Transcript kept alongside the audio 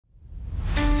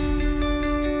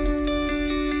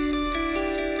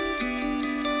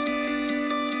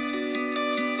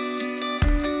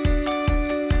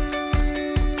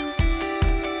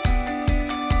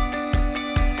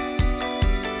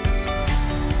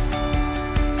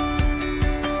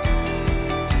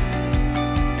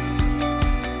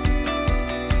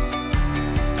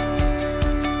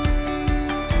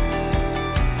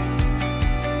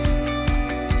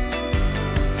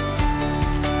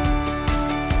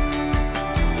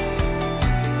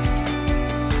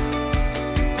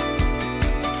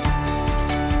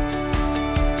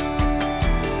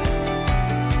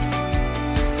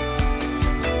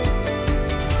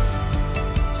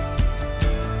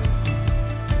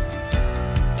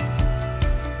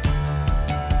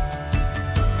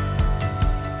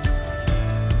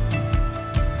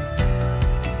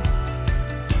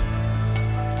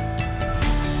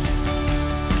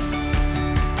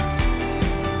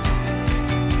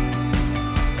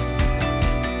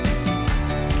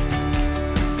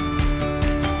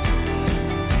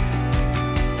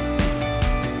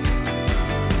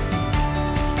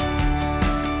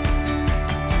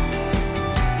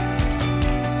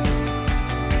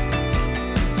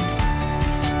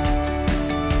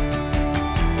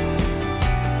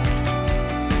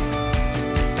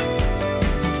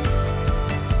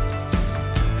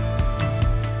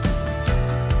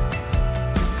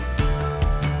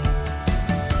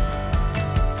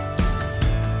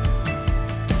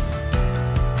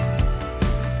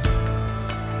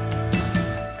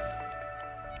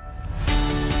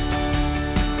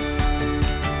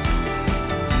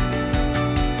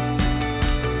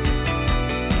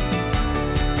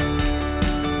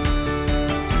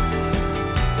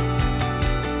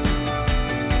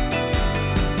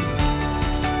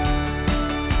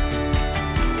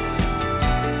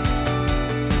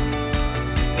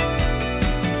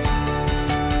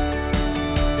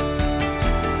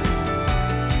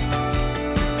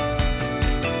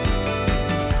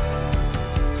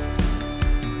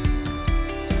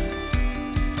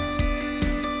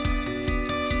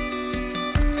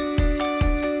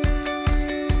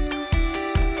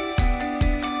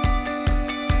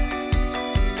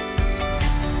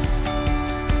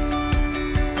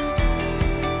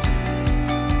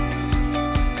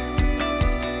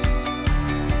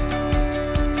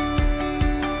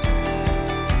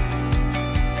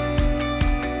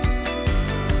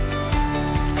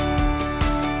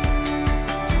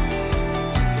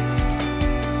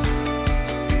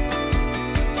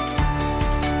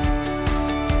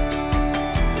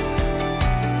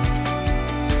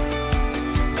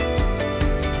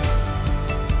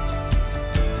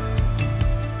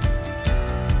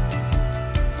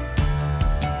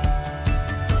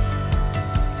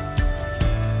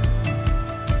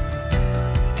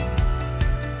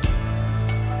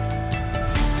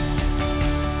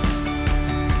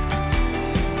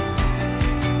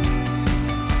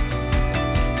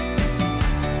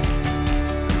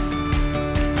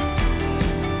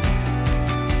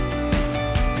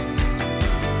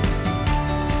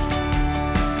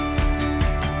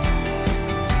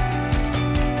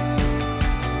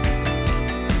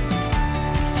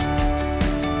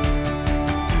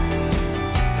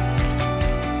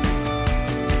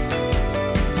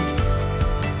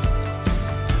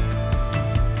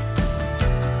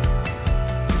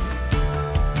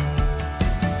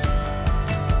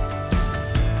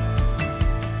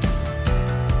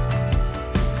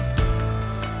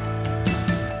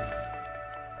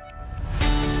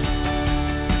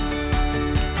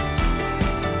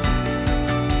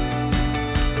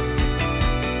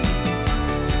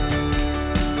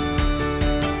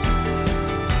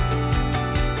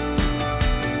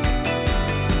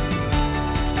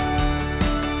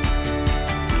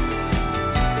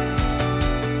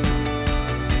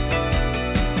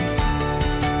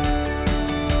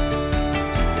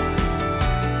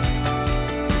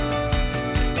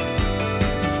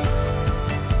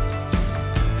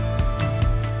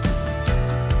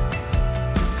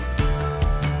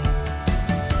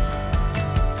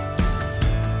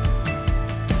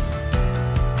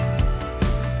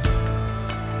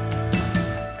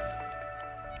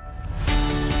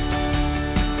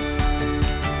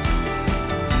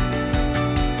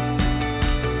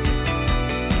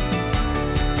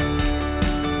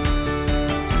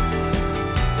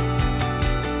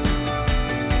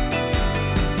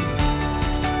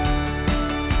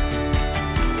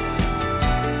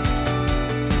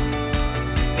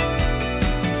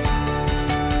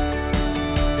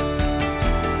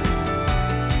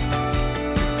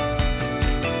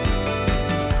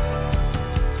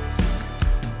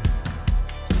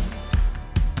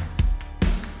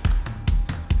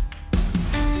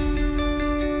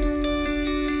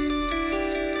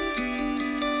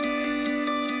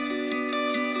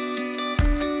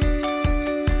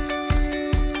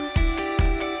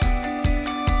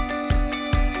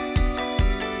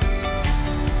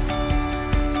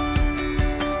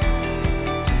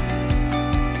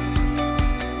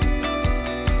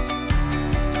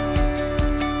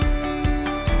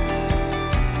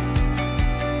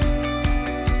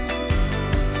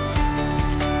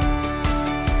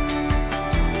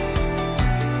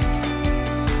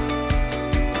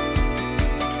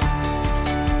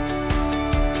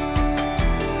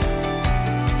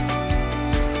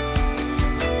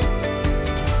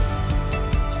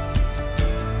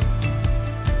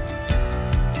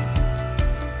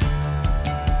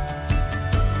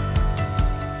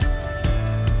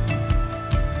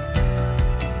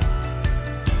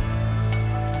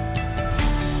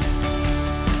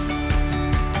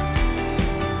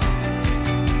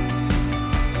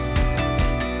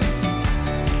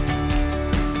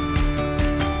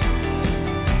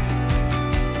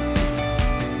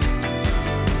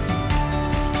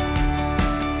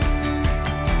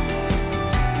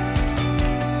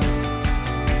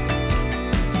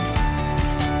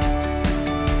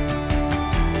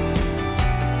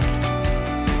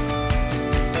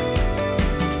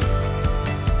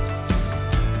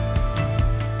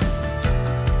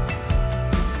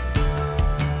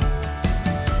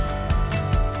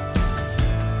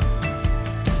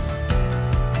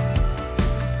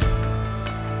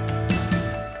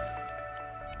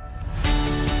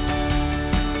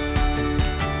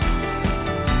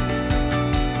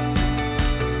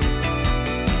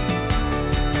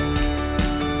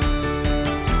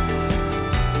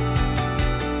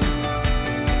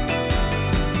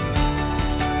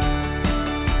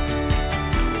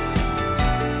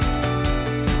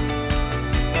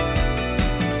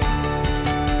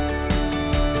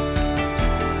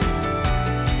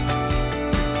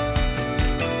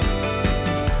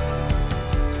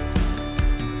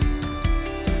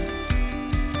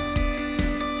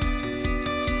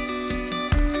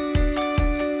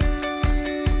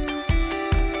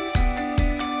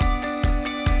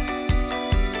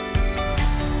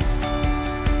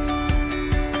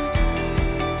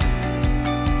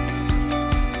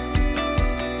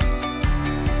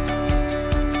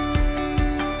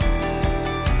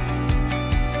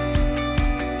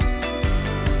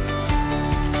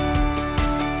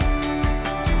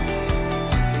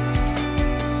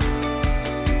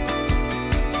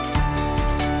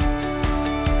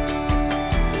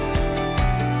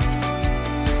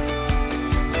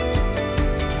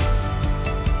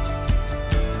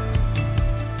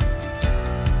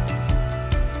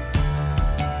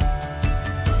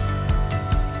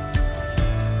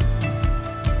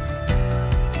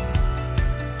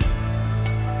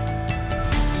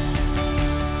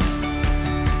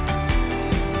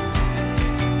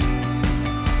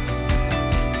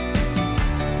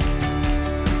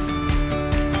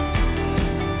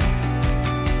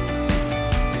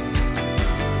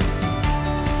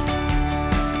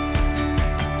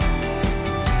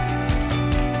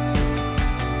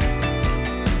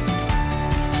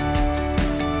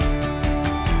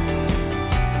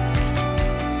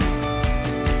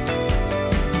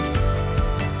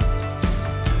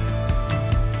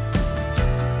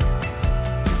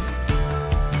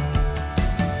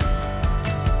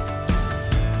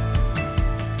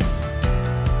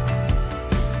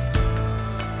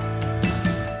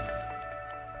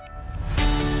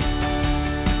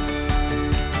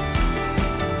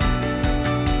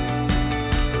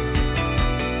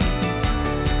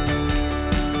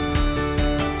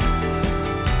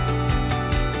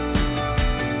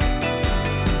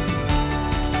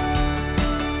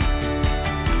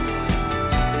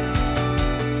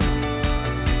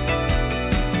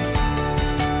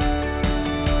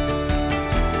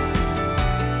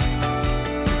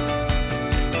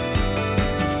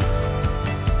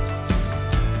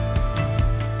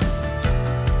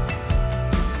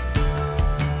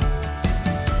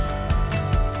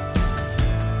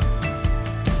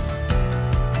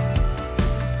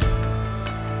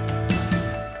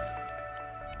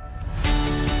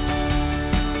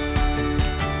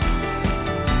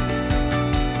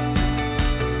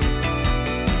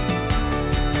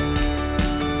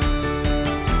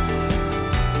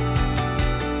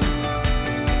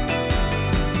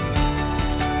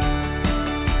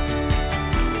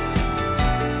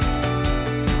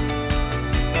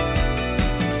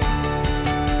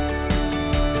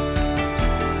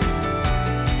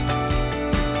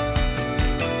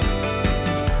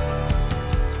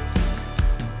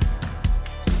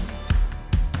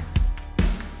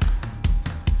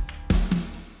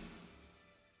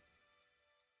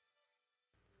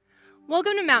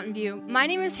Welcome to Mountain View. My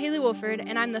name is Haley Wolford,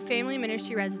 and I'm the Family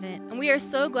Ministry resident, and we are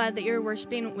so glad that you're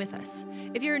worshiping with us.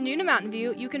 If you're new to Mountain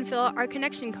View, you can fill out our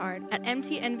connection card at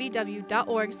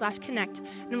mtnvw.org/connect,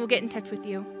 and we'll get in touch with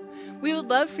you. We would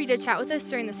love for you to chat with us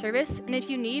during the service, and if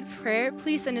you need prayer,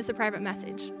 please send us a private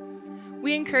message.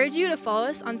 We encourage you to follow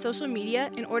us on social media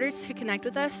in order to connect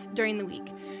with us during the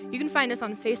week. You can find us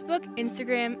on Facebook,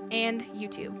 Instagram, and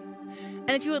YouTube.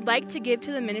 And if you would like to give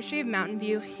to the ministry of Mountain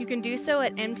View, you can do so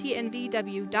at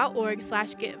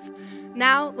mtnvw.org/give.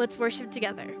 Now, let's worship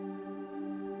together.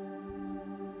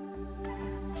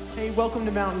 Hey, welcome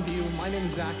to Mountain View. My name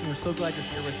is Zach, and we're so glad you're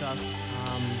here with us.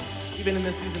 Even in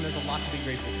this season, there's a lot to be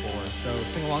grateful for, so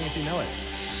sing along if you know it.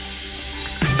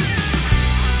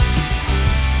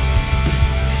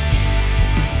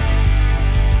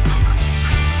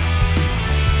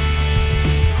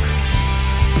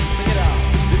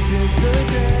 This is the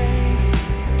day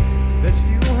that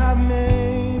you have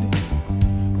made.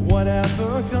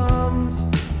 Whatever comes,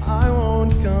 I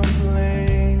won't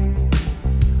complain.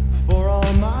 For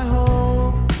all my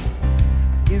hope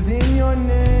is in your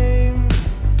name,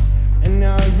 and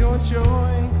now your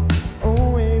joy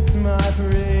awaits my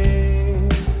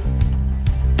praise.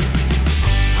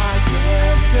 I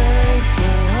give thanks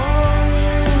for all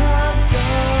you have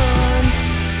done,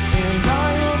 and I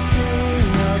will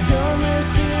sing of your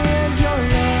mercy and your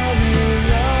love. Your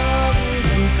love is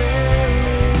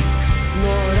unfailing.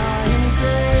 Lord, I am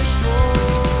grateful.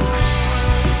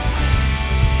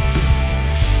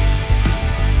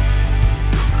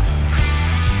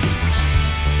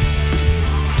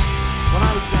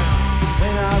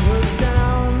 When I was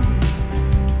down,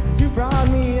 you brought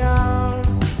me out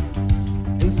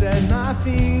and set my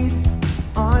feet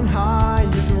on higher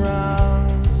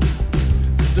ground.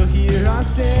 So here I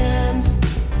stand,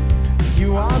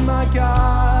 you are my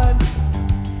God,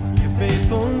 your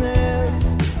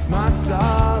faithfulness, my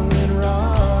solid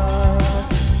rock.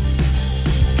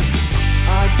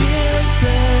 I give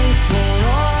thanks for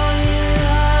all you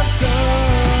have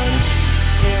done,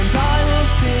 and I will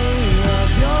sing of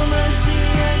your mercy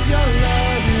and your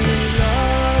love. Your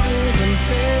love is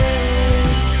unfailing.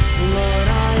 Lord, I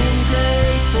am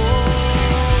grateful.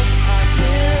 I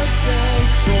give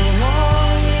thanks for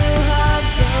all you have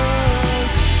done.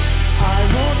 I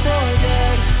won't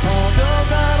forget all the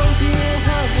battles you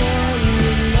have won.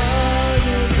 Your love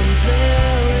is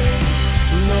unfailing.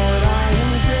 Lord, I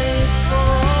am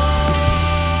grateful.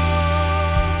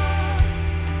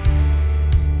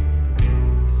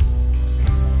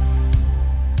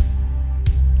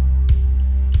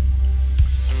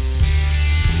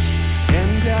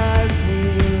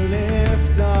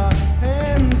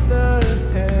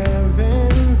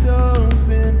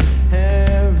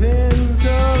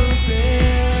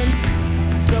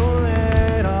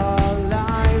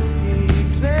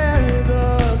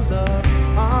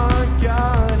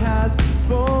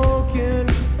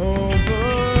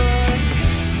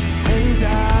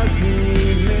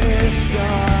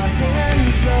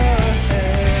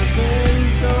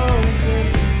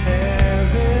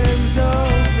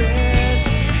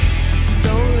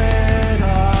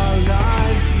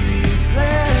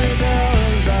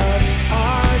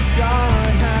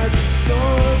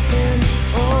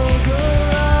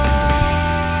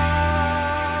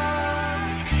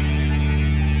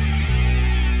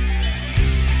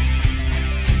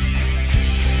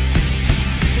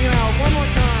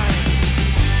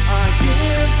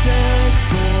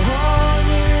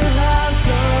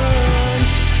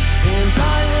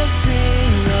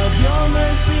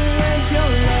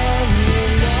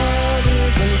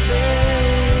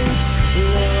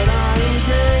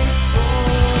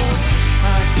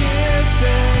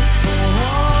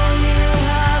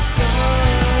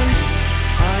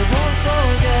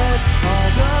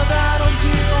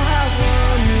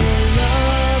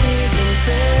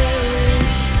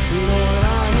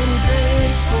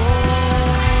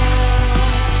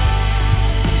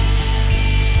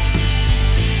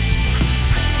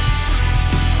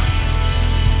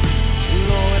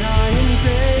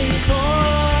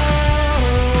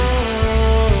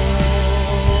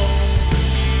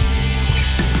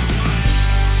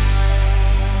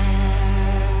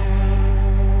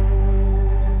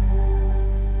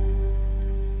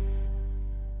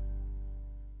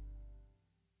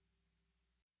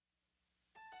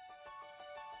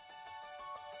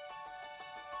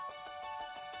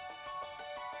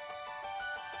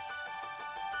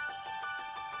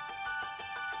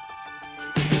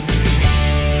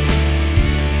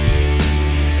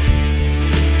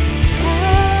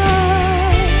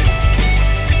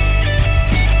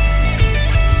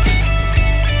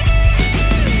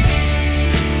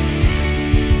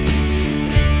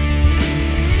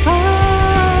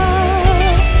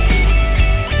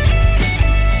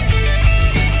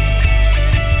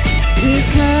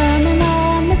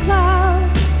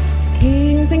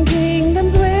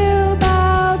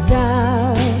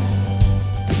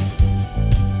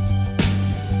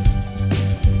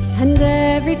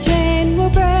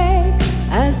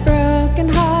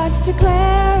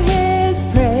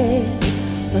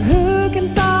 can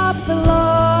stop the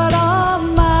Lord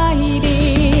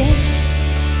Almighty?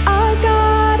 Our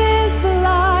God is the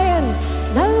Lion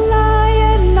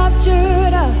of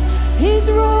Judah. He's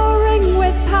roaring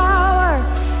with power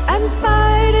and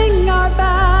fighting our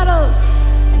battles,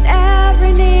 and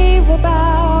every knee will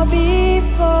bow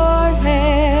before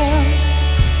Him.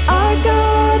 Our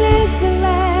God is the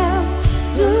Lamb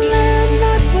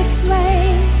that was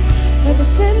slain for the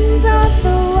sins of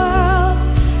the world.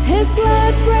 His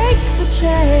blood breaks the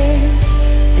chains,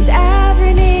 and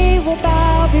every knee will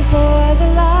bow before the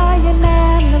Lion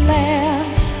and the Lamb.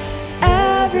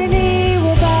 Every knee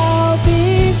will bow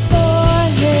before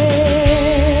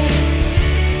Him.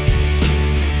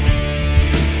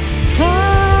 Oh,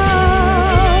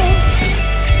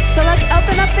 so let's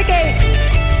open up the gates.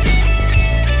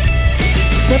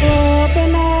 So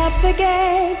open up the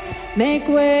gates, make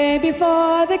way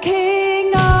before the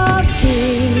King of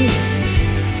Kings.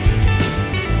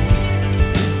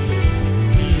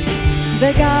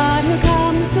 The God who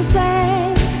comes to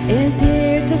save is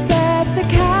here to set the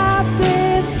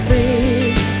captives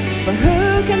free. For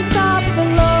who can stop the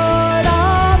Lord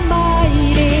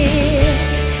Almighty?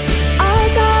 Our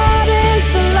God is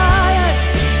the Lion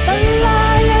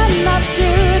of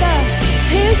Judah.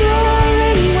 He's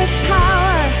roaring with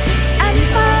power and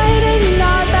fighting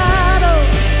our battles.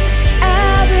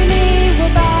 Every knee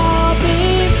will bow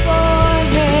before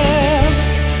Him.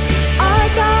 Our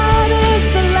God is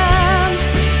the Lamb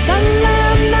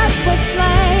that was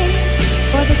slain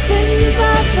for the sins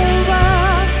of the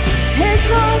world. His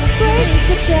heart breaks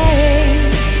the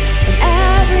chains, and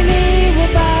every knee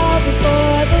will bow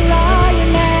before the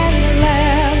Lion and the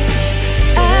Lamb.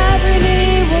 Every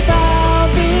knee will bow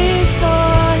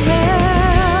before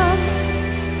Him.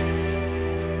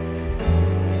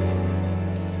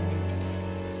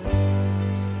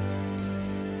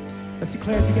 Let's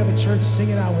declare it together, church. Sing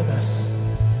it out with us.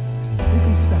 Who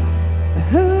can stop?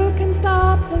 Who can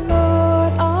stop the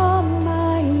Lord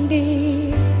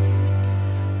Almighty?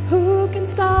 Who can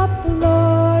stop the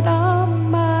Lord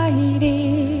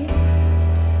Almighty?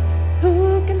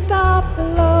 Who can stop the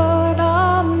Lord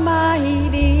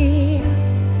Almighty?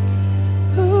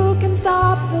 Who can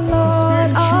stop the Lord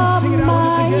Spirit and truth, sing it out with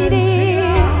us again. Sing Almighty? it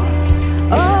out.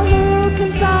 Oh, who can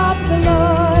stop the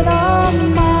Lord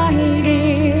Almighty?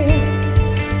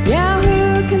 Yeah,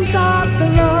 who can stop the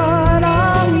Lord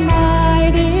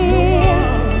Almighty?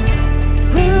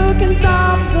 Who can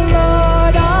stop the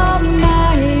Lord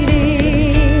Almighty?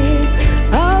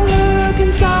 Oh, who can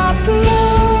stop the Lord?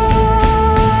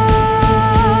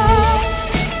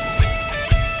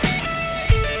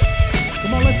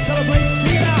 Come on, let's celebrate.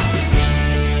 Sing it out.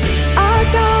 Our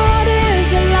God is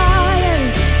the Lion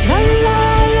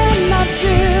of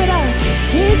Judah.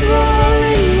 He's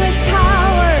roaring with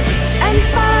power and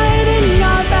fighting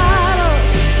our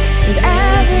battles, and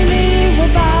every knee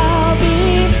will bow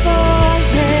before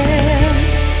Him.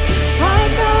 Our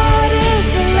God is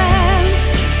the Lamb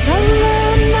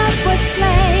that was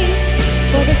slain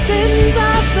for the sins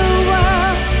of the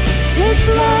world. His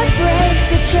blood breaks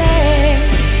the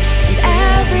chains, and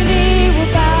every knee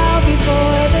will bow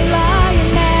before the Lion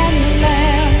and the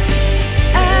Lamb.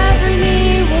 Every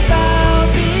knee will bow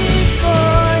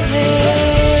before Him.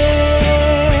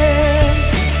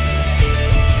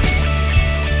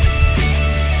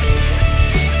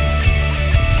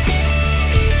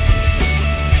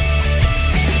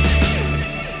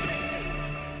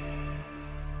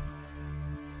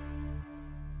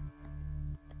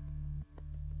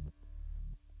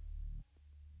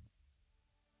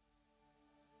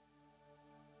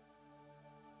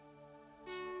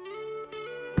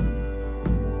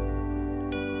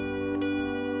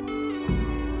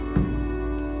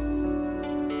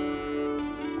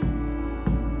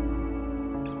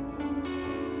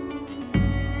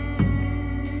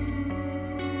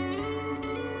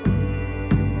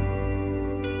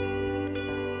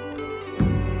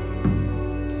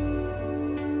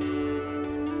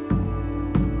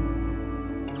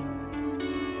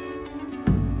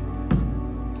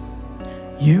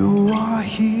 You are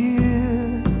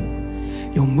here,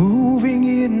 you're moving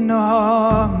in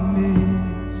our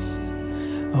midst.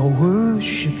 I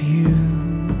worship you,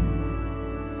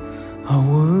 I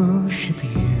worship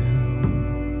you.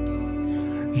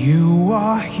 You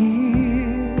are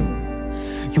here,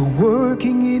 you're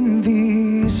working in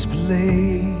this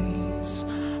place.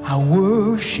 I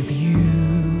worship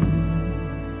you,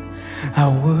 I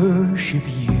worship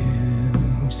you.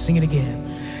 Sing it again.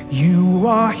 You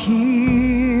are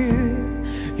here,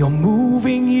 you're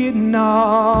moving in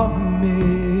our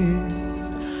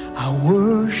midst. I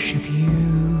worship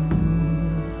you,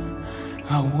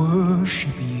 I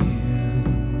worship you.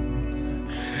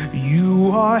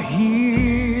 You are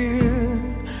here,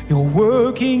 you're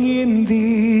working in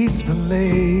this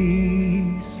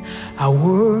place. I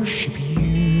worship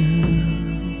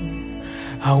you,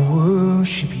 I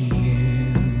worship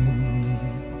you,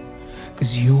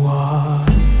 'cause you are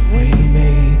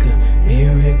waymaker,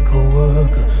 miracle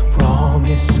worker,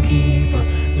 promise keeper,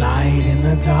 light in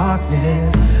the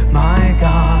darkness. My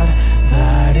God,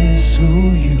 that is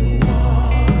who you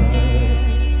are.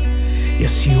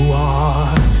 Yes, you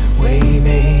are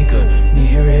waymaker,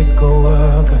 miracle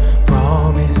worker,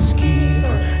 promise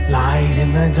keeper, light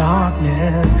in the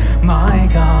darkness. My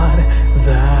God,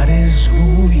 that is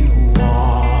who you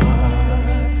are.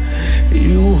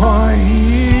 You are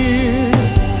here,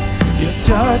 you're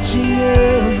touching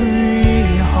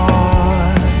every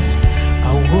heart.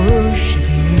 I worship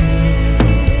you,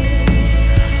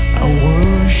 I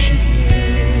worship you.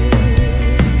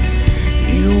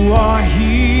 You are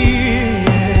here,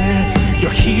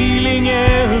 you're healing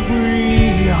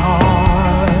every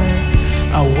heart.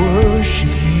 I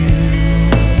worship you,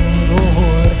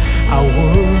 Lord, I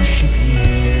worship you.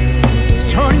 Let's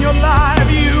turn your life,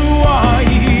 you are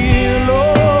here,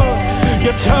 Lord,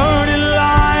 you're turning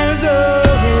lives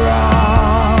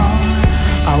around.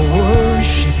 I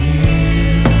worship you,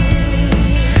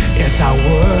 yes, I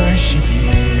worship you.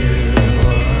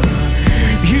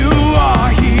 You are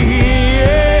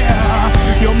here,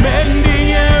 you're mending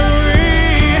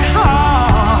every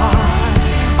heart.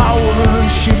 I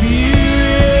worship you.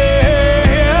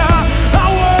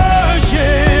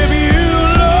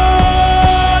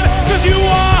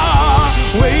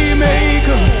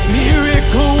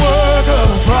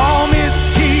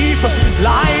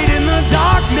 Light in the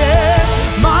darkness,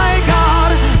 my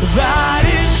God, that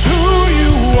is who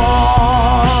you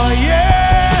are,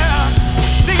 yeah.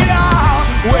 Sing it out.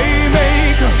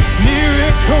 Waymaker,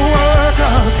 miracle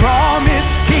worker,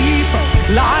 promise keeper,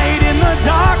 light in the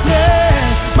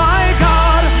darkness, my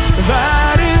God,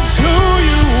 that is who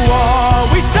you are.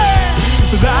 We say,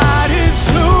 that is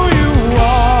who you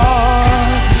are,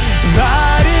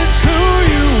 that is who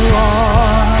you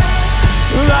are,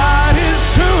 that is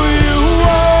who you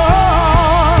are.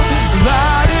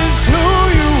 That is who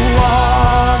you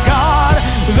are, God.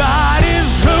 That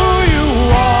is who you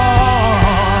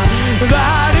are.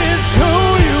 That is who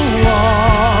you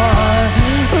are.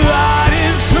 That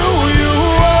is who you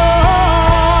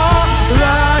are.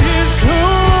 That is who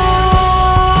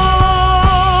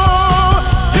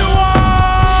you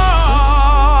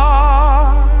are.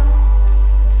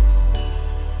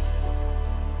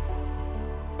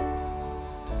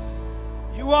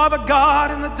 You are the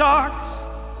God in the darkness,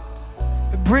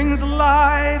 it brings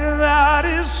light. That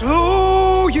is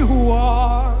who you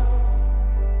are.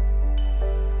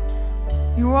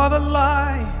 You are the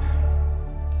light.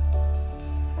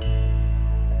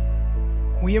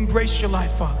 We embrace your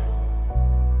light, Father.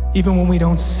 Even when we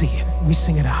don't see it, we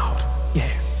sing it out. Yeah.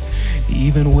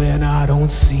 Even when I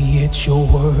don't see it, you're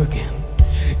working.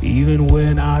 Even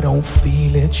when I don't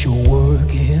feel it, you're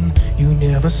working. You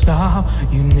never stop,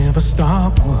 you never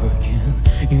stop working.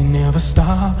 You never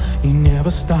stop, you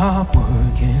never stop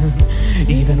working.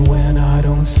 Even when I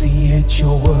don't see it,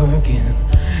 you're working.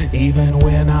 Even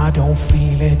when I don't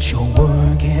feel it, you're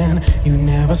working. You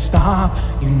never stop,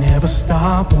 you never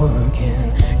stop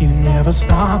working. You never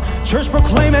stop. Church,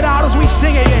 proclaim it out as we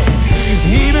sing it.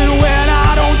 Even when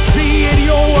I don't see it,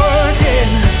 you're working.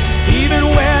 Even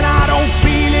when I don't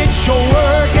feel it, you're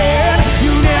working.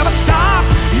 You never stop,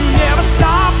 you never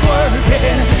stop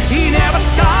working. He never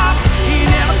stops, he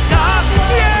never stops.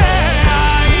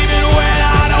 Yeah, even when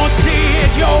I don't see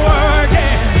it, you're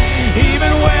working.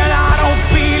 Even when I don't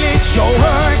feel it, you're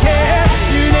working.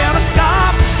 You never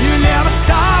stop, you never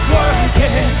stop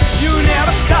working. You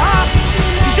never stop,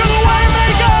 'cause you're the way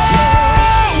maker.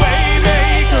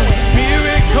 Waymaker,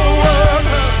 miracle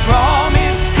worker,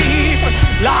 promise keeper,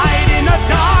 light in the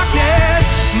darkness.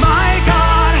 My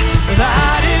God,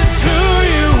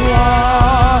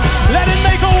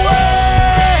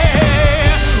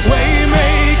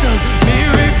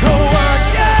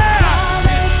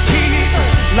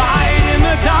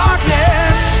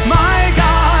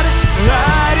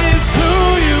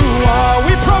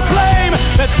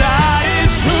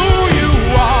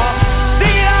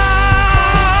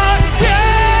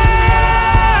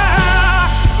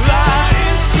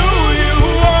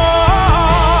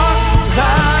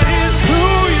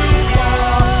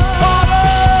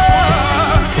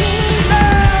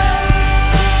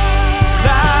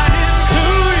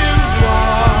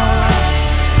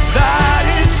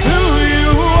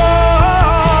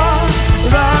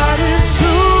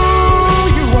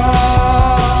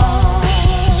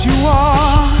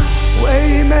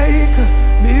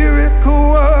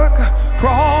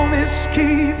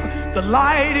 It's the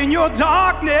light in your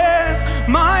darkness,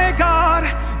 my God,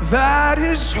 that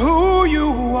is who you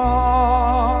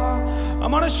are.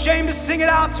 I'm unashamed to sing it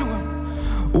out to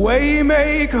him.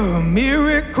 Waymaker,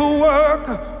 miracle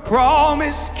worker,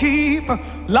 promise keeper,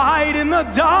 light in the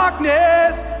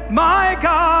darkness, my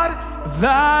God,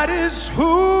 that is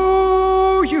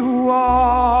who you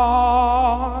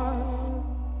are.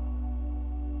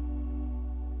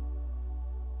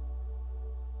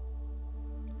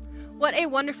 What a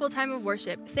wonderful time of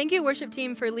worship. Thank you, worship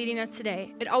team, for leading us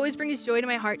today. It always brings joy to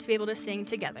my heart to be able to sing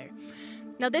together.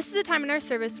 Now, this is a time in our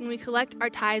service when we collect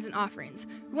our tithes and offerings.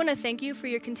 We want to thank you for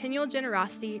your continual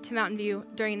generosity to Mountain View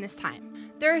during this time.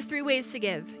 There are 3 ways to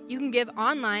give. You can give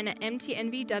online at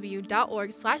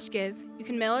mtnvw.org/give. You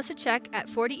can mail us a check at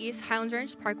 40 East Highlands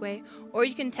Ranch Parkway, or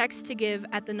you can text to give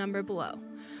at the number below.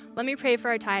 Let me pray for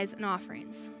our tithes and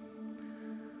offerings.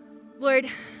 Lord,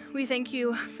 we thank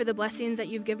you for the blessings that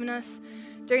you've given us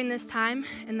during this time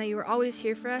and that you are always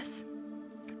here for us.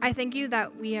 I thank you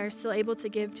that we are still able to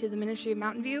give to the ministry of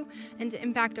Mountain View and to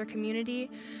impact our community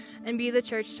and be the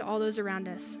church to all those around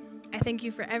us. I thank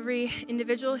you for every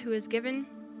individual who has given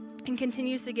and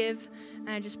continues to give, and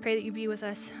I just pray that you be with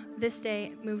us this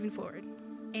day moving forward.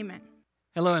 Amen.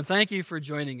 Hello, and thank you for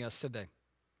joining us today.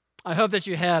 I hope that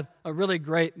you had a really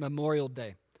great Memorial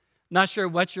Day. Not sure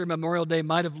what your Memorial Day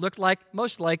might have looked like.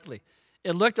 Most likely,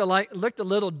 it looked a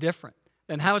little different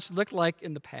than how it's looked like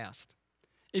in the past.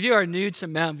 If you are new to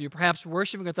Mountain View, perhaps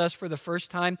worshiping with us for the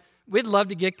first time, we'd love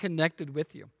to get connected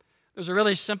with you. There's a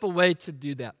really simple way to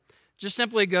do that. Just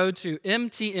simply go to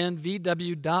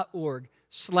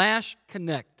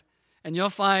mtnvw.org/connect, and you'll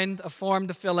find a form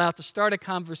to fill out to start a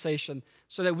conversation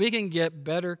so that we can get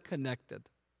better connected.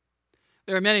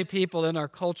 There are many people in our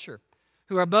culture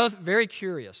who are both very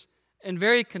curious and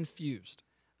very confused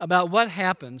about what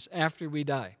happens after we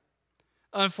die.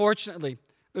 Unfortunately,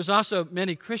 there's also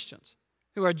many Christians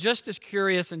who are just as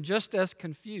curious and just as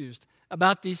confused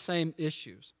about these same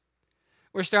issues.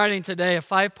 We're starting today a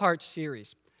 5-part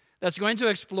series that's going to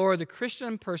explore the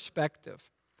Christian perspective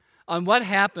on what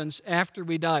happens after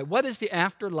we die. What is the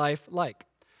afterlife like?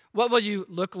 What will you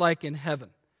look like in heaven?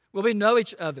 Will we know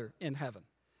each other in heaven?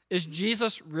 Is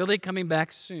Jesus really coming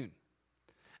back soon?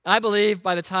 I believe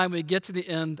by the time we get to the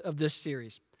end of this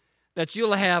series that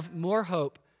you'll have more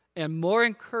hope and more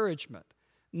encouragement,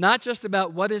 not just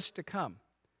about what is to come,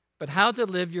 but how to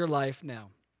live your life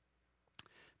now.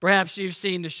 Perhaps you've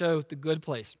seen the show The Good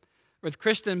Place with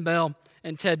Kristen Bell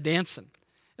and Ted Danson.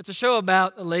 It's a show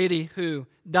about a lady who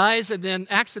dies and then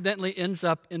accidentally ends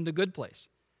up in the good place.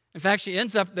 In fact, she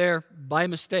ends up there by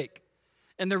mistake.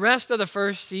 And the rest of the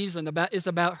first season is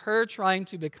about her trying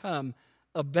to become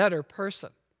a better person.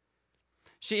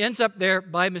 She ends up there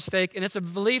by mistake, and it's a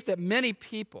belief that many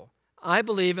people, I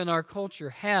believe, in our culture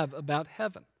have about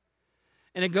heaven.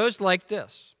 And it goes like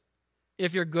this.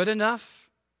 If you're good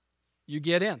enough, you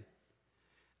get in.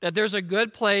 That there's a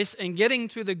good place, and getting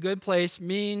to the good place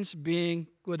means being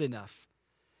good enough.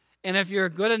 And if you're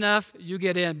good enough, you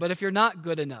get in. But if you're not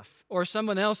good enough, or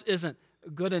someone else isn't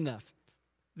good enough,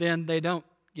 then they don't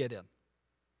get in.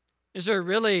 Is there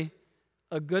really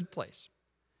a good place?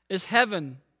 Is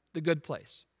heaven the good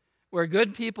place where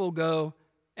good people go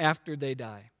after they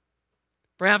die?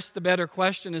 Perhaps the better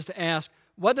question is to ask,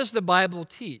 what does the Bible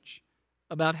teach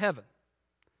about heaven?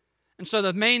 And so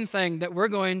the main thing that we're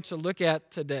going to look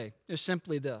at today is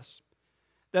simply this,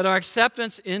 that our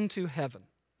acceptance into heaven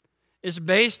is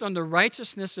based on the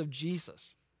righteousness of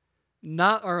Jesus,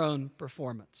 not our own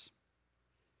performance.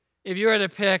 If you were to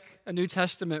pick a New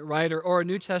Testament writer or a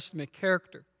New Testament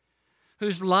character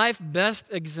whose life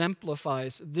best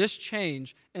exemplifies this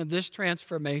change and this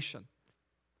transformation,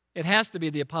 it has to be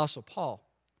the Apostle Paul.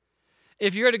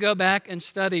 If you were to go back and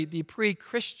study the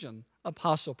pre-Christian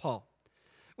Apostle Paul,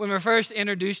 when we're first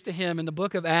introduced to him in the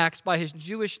book of Acts by his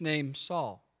Jewish name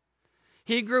Saul,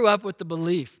 he grew up with the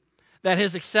belief that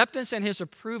his acceptance and his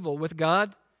approval with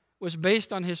God was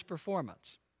based on his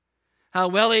performance. How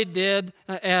well he did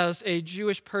as a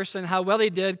Jewish person, how well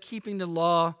he did keeping the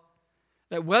law,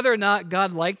 that whether or not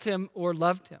God liked him or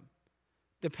loved him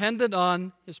depended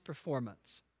on his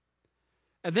performance.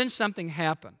 And then something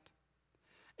happened.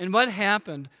 And what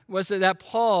happened was that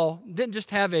Paul didn't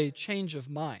just have a change of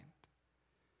mind.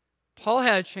 Paul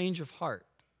had a change of heart.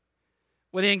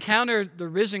 When he encountered the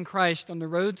risen Christ on the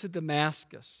road to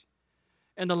Damascus,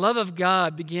 and the love of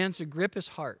God began to grip his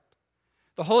heart,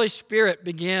 the Holy Spirit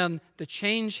began to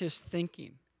change his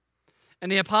thinking.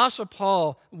 And the Apostle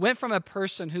Paul went from a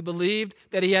person who believed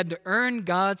that he had to earn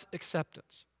God's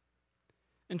acceptance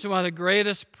into one of the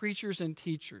greatest preachers and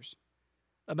teachers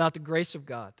about the grace of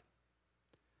God.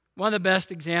 One of the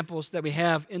best examples that we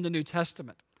have in the New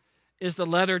Testament is the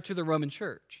letter to the Roman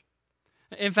church.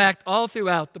 In fact, all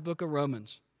throughout the book of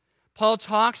Romans, Paul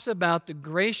talks about the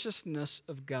graciousness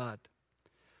of God.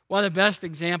 One of the best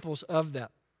examples of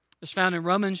that is found in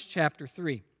Romans chapter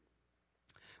 3,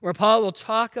 where Paul will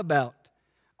talk about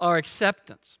our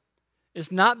acceptance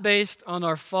is not based on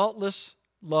our faultless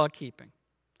law keeping,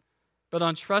 but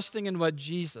on trusting in what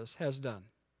Jesus has done.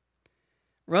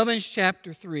 Romans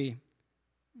chapter 3,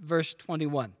 verse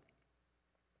 21.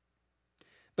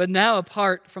 But now,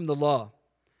 apart from the law,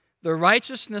 the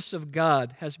righteousness of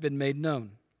God has been made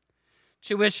known,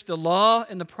 to which the law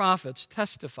and the prophets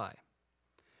testify.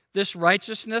 This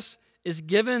righteousness is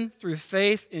given through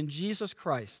faith in Jesus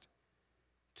Christ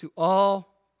to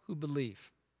all who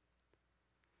believe.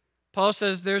 Paul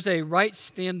says there's a right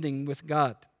standing with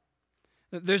God.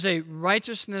 There's a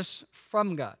righteousness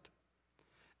from God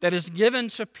that is given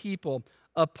to people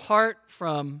apart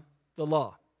from the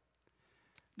law.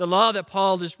 The law that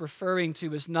Paul is referring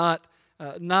to is not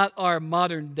our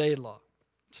modern day law.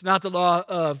 It's not the law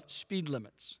of speed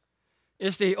limits.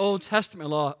 It's the Old Testament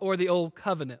law or the Old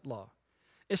Covenant law.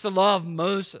 It's the law of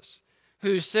Moses,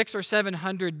 whose 600 or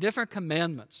 700 different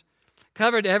commandments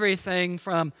covered everything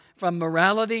from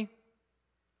morality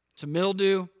to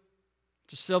mildew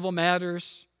to civil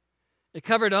matters. It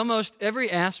covered almost every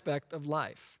aspect of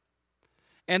life.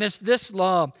 And it's this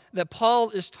law that Paul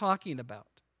is talking about,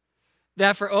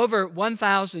 that for over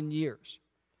 1,000 years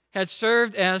had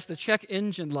served as the check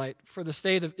engine light for the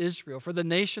state of Israel, for the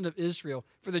nation of Israel,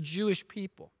 for the Jewish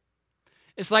people.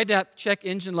 It's like that check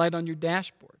engine light on your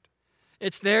dashboard.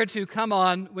 It's there to come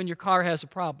on when your car has a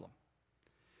problem.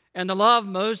 And the law of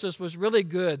Moses was really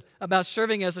good about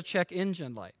serving as a check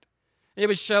engine light. It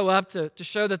would show up to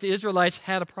show that the Israelites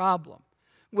had a problem,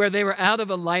 where they were out of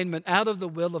alignment, out of the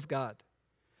will of God.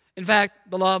 In fact,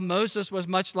 the law of Moses was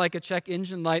much like a check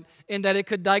engine light in that it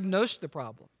could diagnose the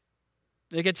problem.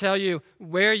 It could tell you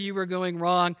where you were going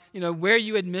wrong, where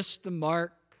you had missed the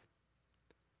mark.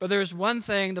 But there's one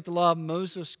thing that the law of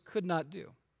Moses could not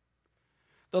do.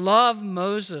 The law of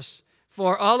Moses,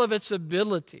 for all of its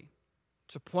ability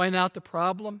to point out the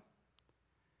problem,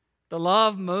 the law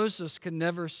of Moses can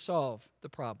never solve the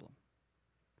problem.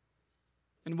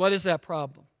 And what is that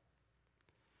problem?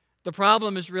 The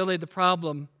problem is really the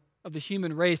problem of the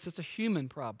human race. It's a human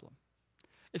problem.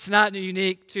 It's not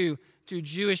unique to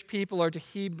Jewish people or to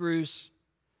Hebrews.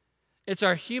 It's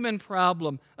our human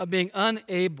problem of being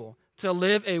unable to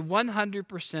live a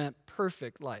 100%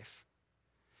 perfect life.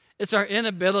 It's our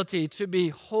inability to be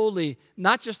holy,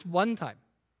 not just one time,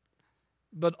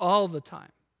 but all the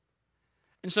time.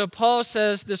 And so Paul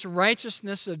says this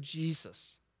righteousness of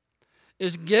Jesus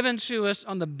is given to us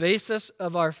on the basis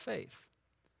of our faith,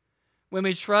 when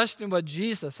we trust in what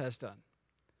Jesus has done,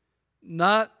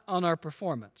 not on our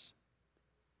performance,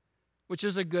 which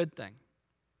is a good thing.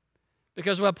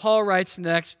 Because what Paul writes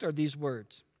next are these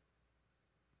words.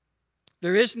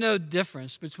 There is no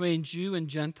difference between Jew and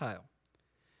Gentile,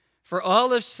 for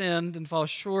all have sinned and fall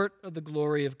short of the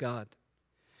glory of God.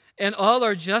 And all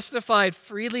are justified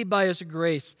freely by His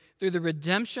grace through the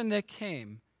redemption that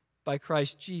came by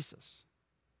Christ Jesus.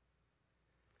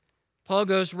 Paul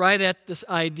goes right at this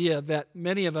idea that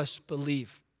many of us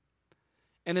believe.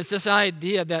 And it's this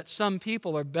idea that some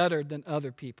people are better than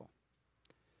other people.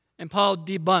 And Paul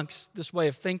debunks this way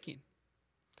of thinking.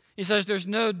 He says there's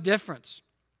no difference,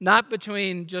 not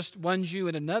between just one Jew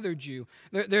and another Jew.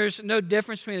 There's no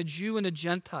difference between a Jew and a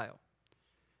Gentile.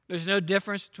 There's no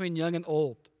difference between young and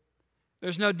old.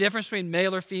 There's no difference between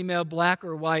male or female, black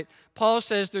or white. Paul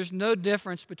says there's no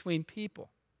difference between people.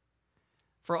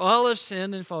 For all have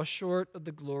sinned and fall short of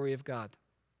the glory of God.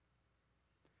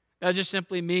 That just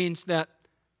simply means that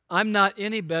I'm not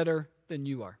any better than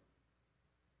you are.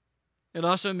 It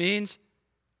also means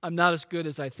I'm not as good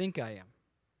as I think I am.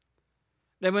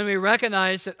 That when we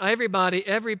recognize that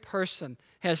every person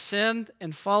has sinned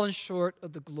and fallen short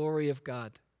of the glory of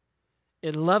God,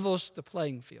 it levels the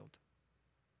playing field.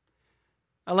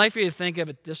 I'd like for you to think of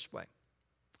it this way.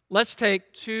 Let's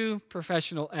take two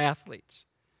professional athletes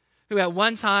who at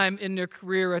one time in their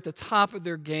career are at the top of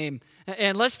their game.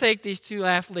 And let's take these two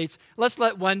athletes. Let's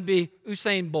let one be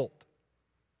Usain Bolt.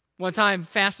 One time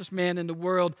fastest man in the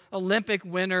world, Olympic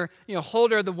winner,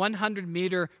 holder of the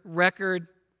 100-meter record.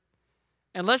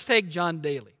 And let's take John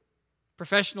Daly,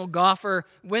 professional golfer,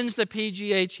 wins the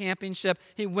PGA Championship.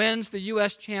 He wins the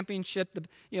U.S. Championship,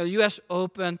 the U.S.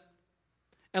 Open.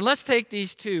 And let's take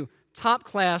these two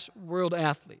top-class world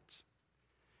athletes,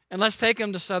 and let's take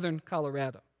them to southern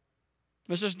Colorado.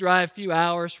 Let's just drive a few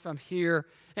hours from here,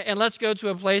 and let's go to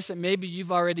a place that maybe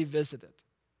you've already visited,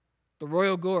 the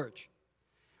Royal Gorge,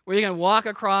 where you can walk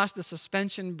across the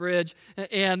suspension bridge,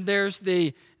 and there's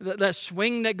that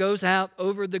swing that goes out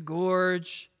over the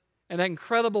gorge, and that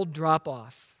incredible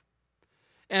drop-off.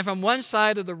 And from one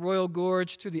side of the Royal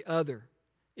Gorge to the other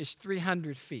is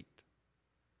 300 feet.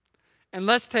 And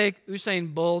let's take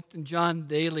Usain Bolt and John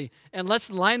Daly, and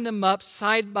let's line them up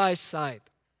side by side.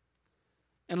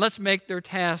 And let's make their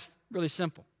task really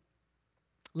simple.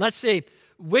 Let's see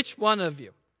which one of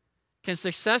you can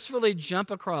successfully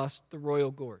jump across the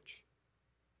Royal Gorge.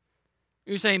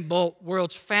 Usain Bolt,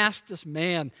 world's fastest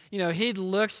man. You know, he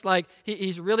looks like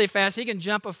he's really fast. He can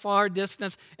jump a far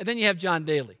distance. And then you have John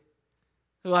Daly,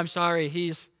 who, I'm sorry,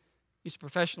 he's a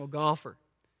professional golfer.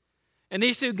 And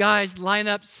these two guys line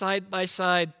up side by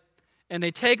side, and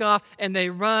they take off, and they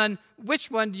run.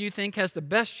 Which one do you think has the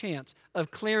best chance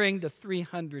of clearing the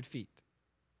 300 feet?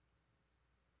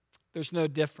 There's no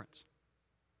difference.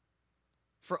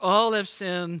 For all have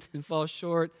sinned and fall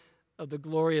short of the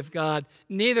glory of God.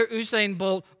 Neither Usain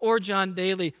Bolt or John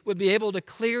Daly would be able to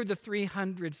clear the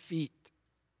 300 feet,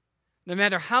 no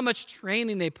matter how much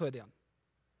training they put in.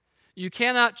 You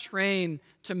cannot train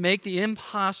to make the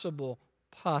impossible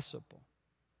possible.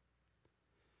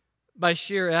 By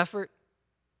sheer effort,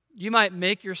 you might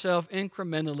make yourself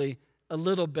incrementally a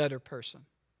little better person.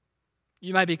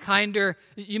 You might be kinder.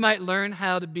 You might learn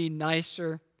how to be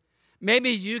nicer.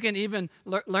 Maybe you can even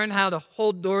learn how to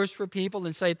hold doors for people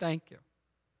and say thank you.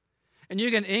 And you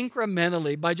can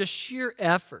incrementally, by just sheer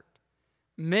effort,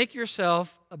 make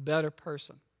yourself a better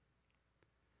person.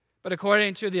 But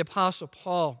according to the Apostle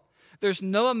Paul, there's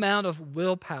no amount of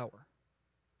willpower.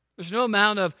 There's no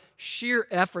amount of sheer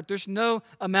effort. There's no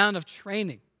amount of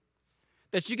training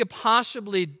that you could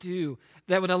possibly do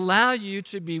that would allow you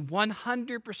to be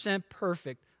 100%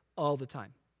 perfect all the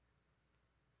time.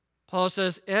 Paul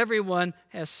says everyone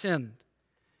has sinned,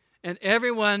 and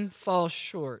everyone falls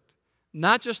short,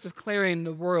 not just of clearing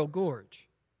the Royal Gorge,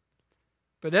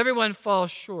 but everyone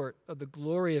falls short of the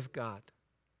glory of God.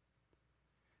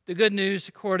 The good news,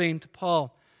 according to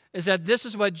Paul, is that this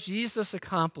is what Jesus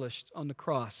accomplished on the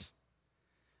cross.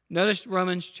 Notice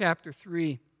Romans chapter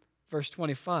 3, verse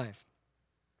 25.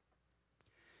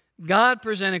 God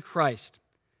presented Christ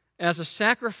as a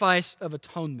sacrifice of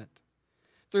atonement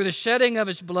through the shedding of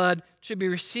his blood to be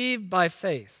received by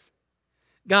faith.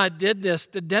 God did this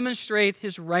to demonstrate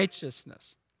his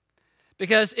righteousness,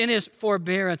 because in his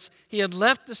forbearance he had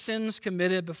left the sins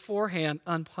committed beforehand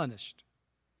unpunished.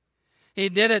 He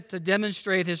did it to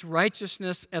demonstrate his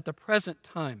righteousness at the present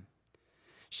time,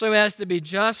 so as to be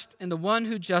just and the one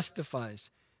who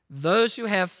justifies those who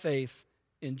have faith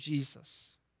in Jesus.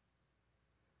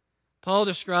 Paul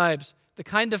describes the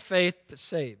kind of faith that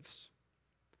saves.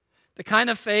 The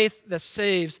kind of faith that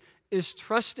saves is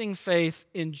trusting faith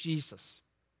in Jesus.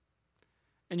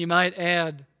 And you might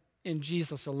add, in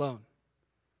Jesus alone.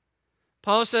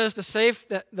 Paul says the faith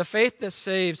that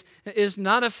saves is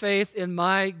not a faith in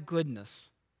my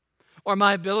goodness or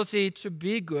my ability to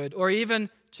be good or even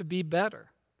to be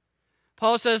better.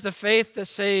 Paul says the faith that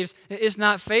saves is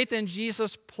not faith in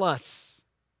Jesus plus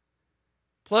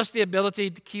the ability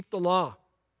to keep the law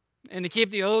and to keep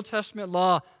the Old Testament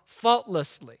law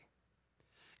faultlessly.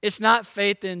 It's not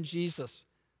faith in Jesus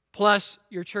plus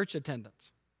your church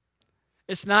attendance.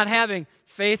 It's not having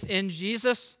faith in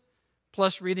Jesus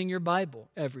plus reading your Bible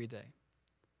every day.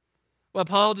 What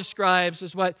Paul describes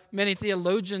is what many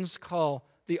theologians call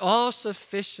the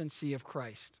all-sufficiency of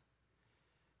Christ.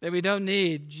 That we don't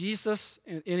need Jesus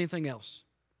and anything else.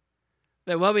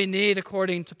 That what we need,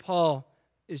 according to Paul,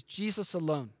 is Jesus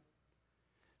alone.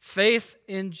 Faith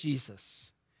in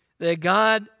Jesus. That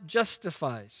God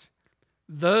justifies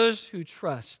those who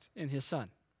trust in his Son.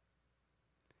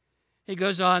 He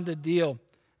goes on to deal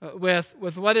with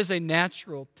what is a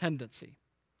natural tendency.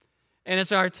 And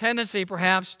it's our tendency,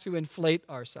 perhaps, to inflate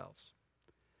ourselves.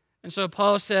 And so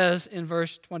Paul says in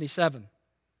verse 27,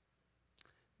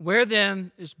 "Where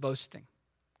then is boasting?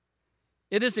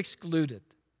 It is excluded.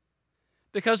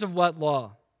 Because of what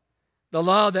law? The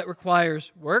law that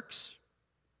requires works?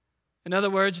 In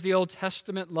other words, the Old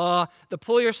Testament law, the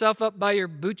pull yourself up by your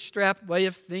bootstrap way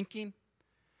of thinking?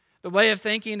 The way of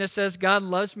thinking that says God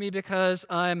loves me because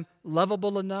I'm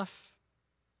lovable enough?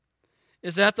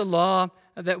 Is that the law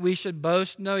that we should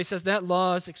boast? No, he says that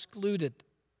law is excluded.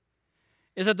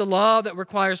 Is it the law that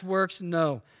requires works?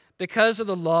 No, because of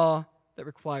the law that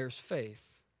requires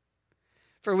faith.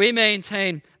 For we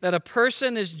maintain that a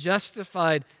person is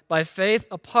justified by faith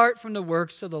apart from the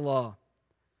works of the law.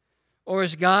 Or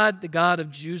is God the God of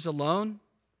Jews alone?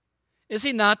 Is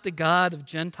he not the God of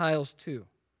Gentiles too?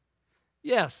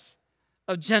 Yes,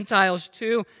 of Gentiles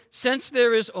too, since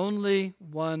there is only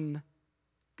one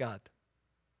God.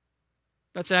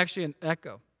 That's actually an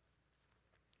echo.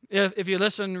 If you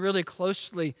listen really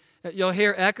closely, you'll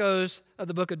hear echoes of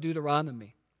the book of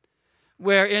Deuteronomy,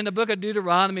 where in the book of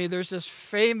Deuteronomy there's this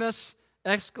famous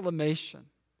exclamation,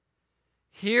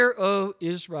 "Hear, O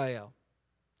Israel,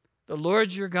 the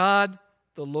Lord your God,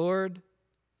 the Lord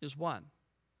is one."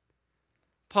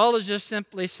 Paul is just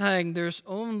simply saying there's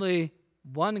only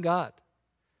one God.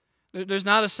 There's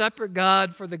not a separate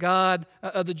God for the God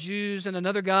of the Jews and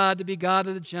another God to be God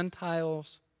of the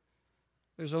Gentiles.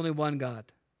 There's only one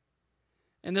God.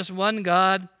 And this one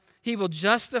God, he will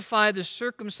justify the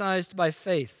circumcised by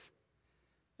faith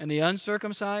and the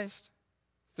uncircumcised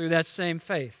through that same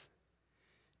faith.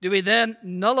 Do we then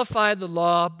nullify the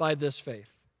law by this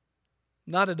faith?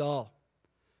 Not at all.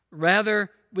 Rather,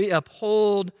 we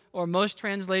uphold, or most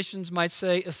translations might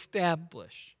say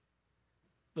establish,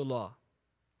 the law.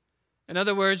 In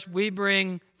other words, we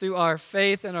bring through our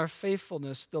faith and our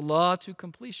faithfulness the law to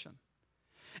completion.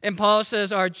 And Paul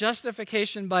says our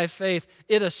justification by faith,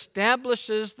 it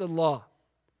establishes the law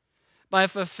by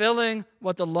fulfilling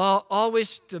what the law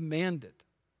always demanded,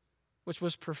 which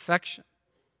was perfection.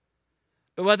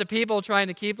 But what the people trying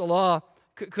to keep the law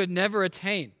could never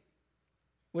attain,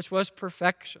 which was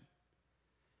perfection.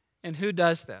 And who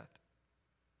does that?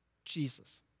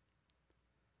 Jesus.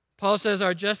 Paul says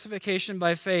our justification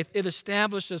by faith, it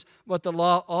establishes what the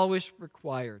law always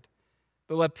required,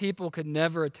 but what people could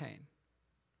never attain.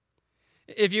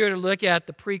 If you were to look at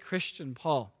the pre-Christian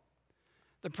Paul,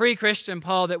 the pre-Christian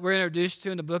Paul that we're introduced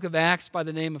to in the book of Acts by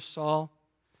the name of Saul,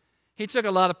 he took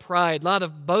a lot of pride, a lot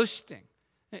of boasting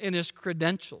in his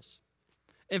credentials.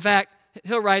 In fact,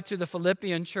 he'll write to the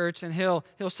Philippian church and he'll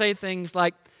say things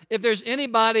like, if there's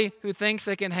anybody who thinks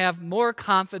they can have more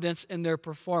confidence in their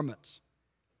performance,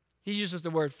 he uses the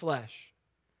word flesh.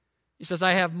 He says,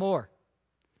 I have more.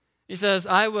 He says,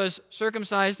 I was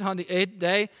circumcised on the 8th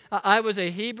day. I was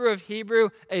a Hebrew of Hebrew,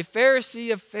 a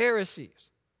Pharisee of Pharisees.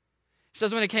 He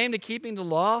says, when it came to keeping the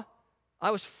law,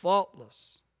 I was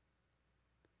faultless.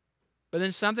 But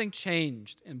then something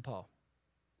changed in Paul.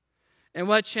 And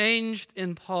what changed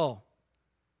in Paul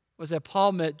was that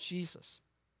Paul met Jesus.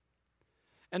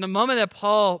 And the moment that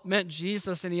Paul met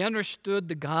Jesus and he understood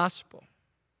the gospel,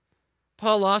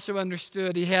 Paul also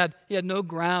understood he had no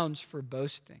grounds for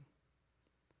boasting,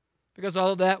 because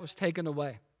all of that was taken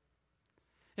away.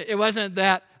 It wasn't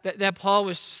that Paul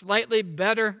was slightly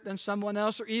better than someone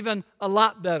else or even a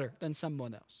lot better than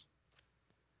someone else.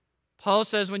 Paul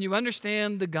says when you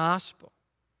understand the gospel,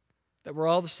 that we're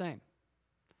all the same.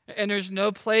 And there's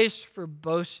no place for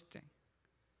boasting.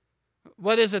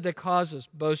 What is it that causes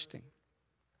boasting?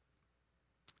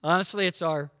 Honestly, it's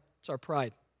our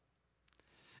pride.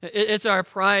 It's our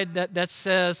pride that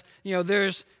says,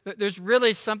 there's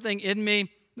really something in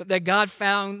me that God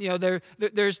found.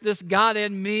 There's this God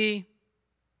in me.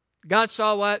 God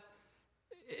saw what?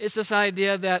 It's this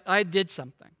idea that I did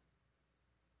something.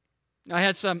 I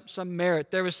had some merit.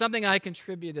 There was something I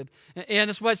contributed. And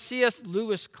it's what C.S.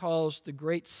 Lewis calls the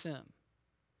great sin.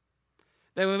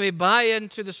 That when we buy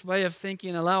into this way of thinking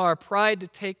and allow our pride to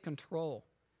take control,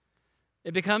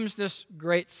 it becomes this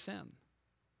great sin.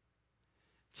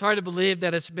 It's hard to believe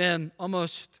that it's been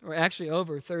almost, or actually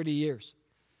over 30 years.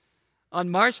 On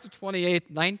March the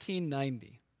 28th,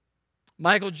 1990,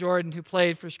 Michael Jordan, who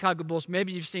played for Chicago Bulls,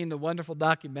 maybe you've seen the wonderful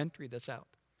documentary that's out.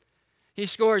 He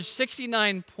scored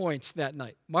 69 points that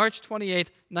night, March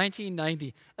 28th,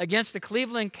 1990, against the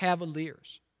Cleveland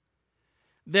Cavaliers.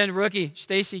 Then rookie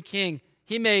Stacey King,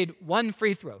 he made one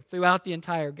free throw throughout the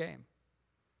entire game.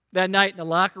 That night in the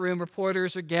locker room,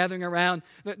 reporters are gathering around.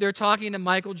 They're talking to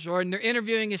Michael Jordan. They're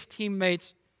interviewing his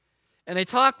teammates. And they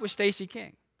talk with Stacey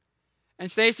King. And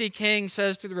Stacey King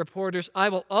says to the reporters, I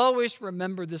will always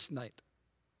remember this night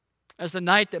as the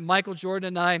night that Michael Jordan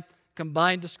and I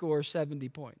combined to score 70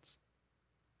 points.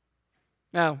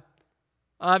 Now,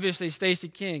 obviously, Stacey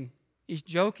King, he's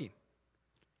joking.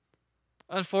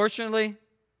 Unfortunately,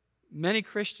 many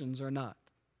Christians are not.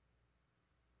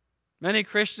 Many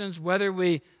Christians, whether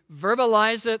we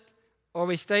verbalize it or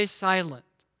we stay silent,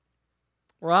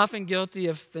 we're often guilty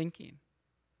of thinking,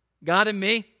 God and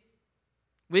me,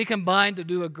 we combined to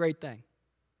do a great thing.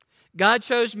 God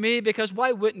chose me because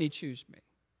why wouldn't He choose me?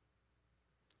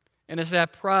 And it's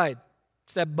that pride,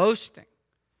 it's that boasting,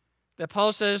 that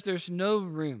Paul says there's no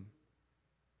room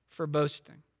for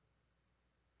boasting.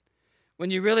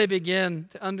 When you really begin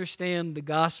to understand the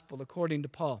gospel according to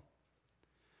Paul,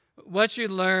 what you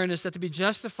learn is that to be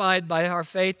justified by our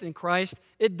faith in Christ,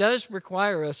 it does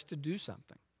require us to do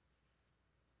something.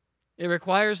 It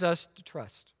requires us to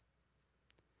trust.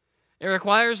 It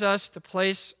requires us to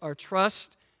place our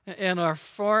trust and our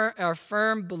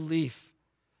firm belief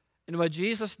in what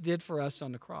Jesus did for us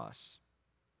on the cross.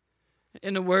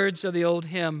 In the words of the old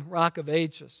hymn, Rock of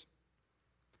Ages,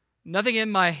 nothing in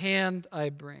my hand I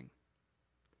bring,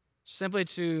 simply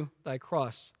to thy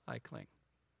cross I cling.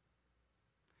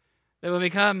 That when we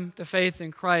come to faith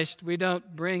in Christ, we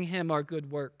don't bring him our good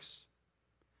works.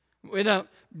 We don't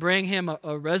bring him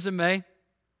a resume,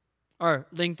 our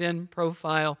LinkedIn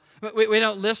profile. We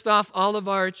don't list off all of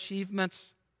our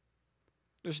achievements.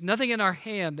 There's nothing in our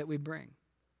hand that we bring.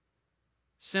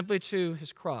 Simply to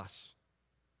his cross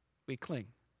we cling.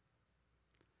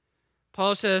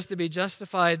 Paul says to be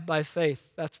justified by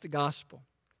faith, that's the gospel.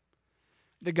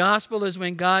 The gospel is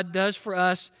when God does for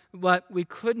us what we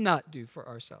could not do for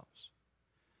ourselves.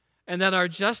 And that our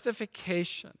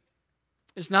justification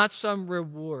is not some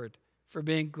reward for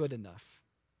being good enough.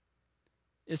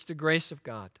 It's the grace of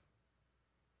God.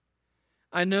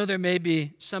 I know there may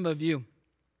be some of you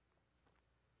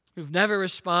who've never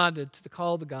responded to the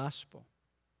call of the gospel.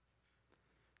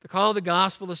 The call of the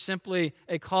gospel is simply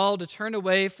a call to turn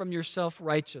away from your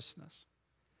self-righteousness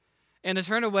and to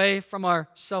turn away from our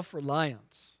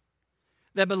self-reliance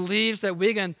that believes that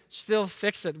we can still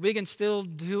fix it, we can still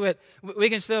do it, we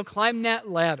can still climb that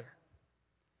ladder.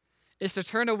 It's to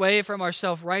turn away from our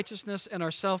self-righteousness and our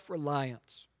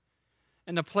self-reliance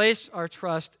and to place our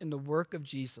trust in the work of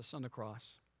Jesus on the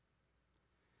cross.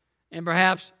 And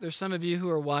perhaps there's some of you who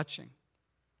are watching,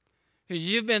 who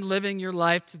you've been living your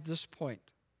life to this point,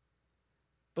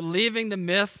 believing the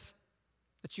myth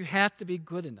that you have to be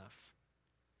good enough.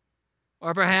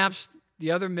 Or perhaps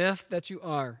the other myth that you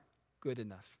are good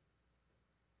enough.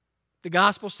 The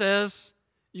gospel says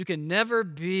you can never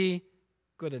be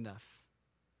good enough.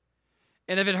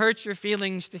 And if it hurts your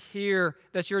feelings to hear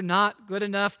that you're not good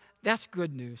enough, that's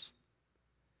good news.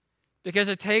 Because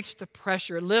it takes the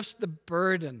pressure, it lifts the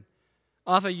burden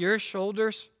off of your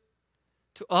shoulders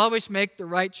to always make the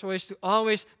right choice, to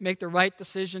always make the right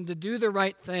decision, to do the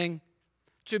right thing,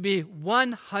 to be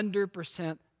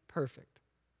 100% perfect.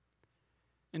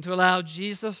 And to allow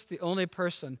Jesus, the only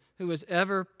person who was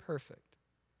ever perfect,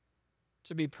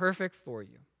 to be perfect for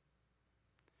you.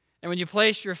 And when you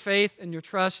place your faith and your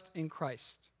trust in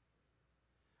Christ,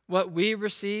 what we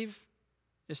receive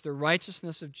is the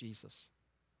righteousness of Jesus.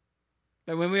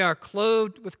 That when we are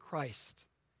clothed with Christ,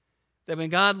 that when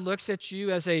God looks at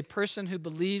you as a person who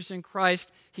believes in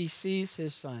Christ, he sees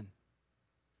his Son.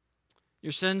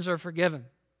 Your sins are forgiven.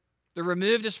 They're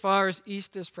removed as far as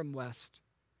east is from west.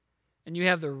 And you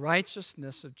have the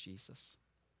righteousness of Jesus.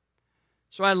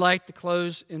 So I'd like to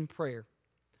close in prayer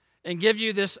and give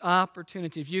you this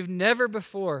opportunity, if you've never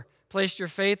before placed your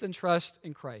faith and trust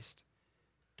in Christ,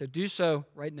 to do so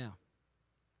right now.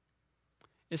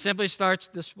 It simply starts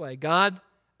this way. God,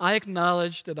 I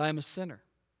acknowledge that I'm a sinner,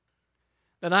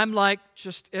 that I'm like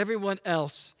just everyone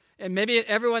else. And maybe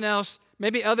everyone else,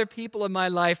 maybe other people in my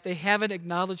life, they haven't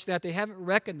acknowledged that, they haven't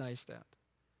recognized that.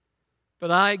 But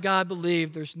I, God,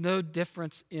 believe there's no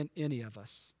difference in any of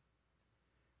us.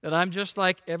 That I'm just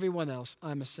like everyone else.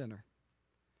 I'm a sinner.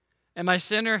 And my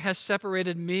sinner has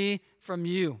separated me from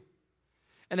you.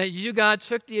 And that you, God,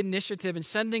 took the initiative in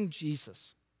sending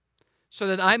Jesus so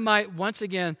that I might once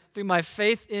again, through my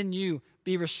faith in you,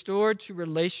 be restored to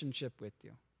relationship with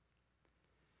you.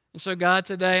 And so, God,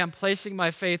 today I'm placing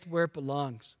my faith where it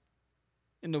belongs,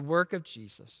 in the work of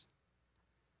Jesus.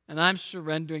 And I'm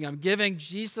surrendering. I'm giving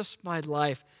Jesus my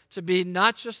life to be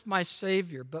not just my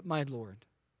Savior, but my Lord.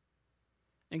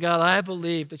 And God, I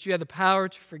believe that you have the power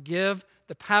to forgive,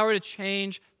 the power to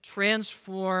change,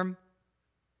 transform,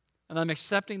 and I'm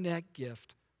accepting that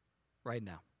gift right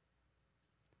now.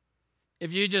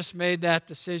 If you just made that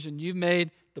decision, you've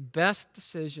made the best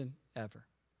decision ever.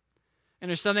 And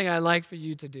there's something I'd like for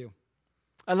you to do.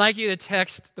 I'd like you to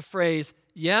text the phrase,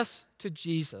 yes to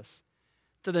Jesus,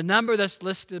 to the number that's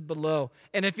listed below.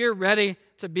 And if you're ready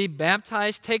to be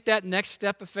baptized, take that next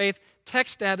step of faith,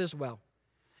 text that as well.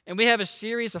 And we have a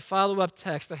series of follow-up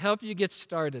texts to help you get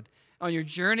started on your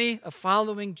journey of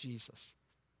following Jesus.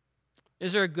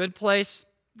 Is there a good place?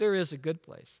 There is a good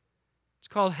place. It's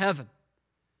called heaven.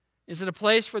 Is it a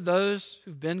place for those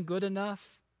who've been good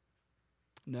enough?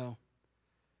 No.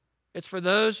 It's for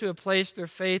those who have placed their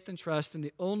faith and trust in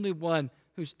the only one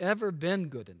who's ever been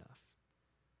good enough,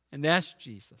 and that's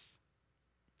Jesus.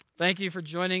 Thank you for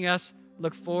joining us.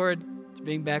 Look forward to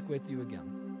being back with you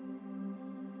again.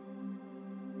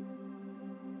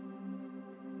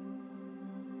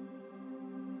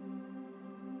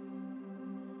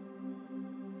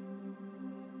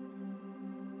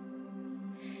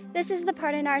 This is the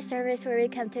part in our service where we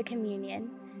come to communion.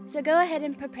 So go ahead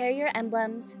and prepare your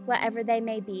emblems, whatever they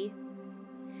may be.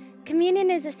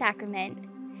 Communion is a sacrament,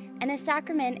 And a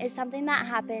sacrament is something that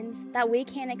happens that we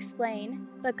can't explain,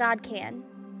 but God can.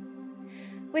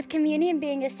 With communion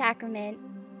being a sacrament,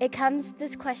 it comes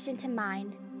this question to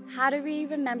mind: how do we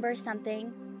remember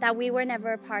something that we were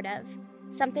never a part of,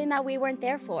 something that we weren't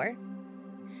there for?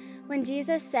 When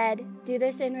Jesus said, "Do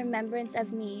this in remembrance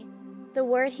of me," the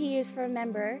word he used for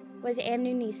remember was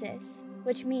amnesis,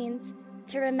 which means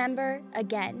to remember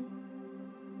again.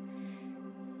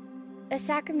 A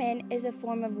sacrament is a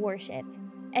form of worship,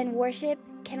 and worship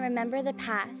can remember the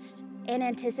past and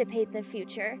anticipate the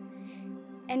future.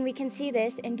 And we can see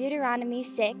this in Deuteronomy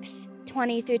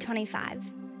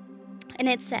 6:20-25. And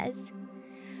it says,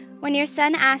 "When your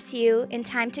son asks you in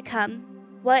time to come,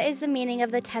 what is the meaning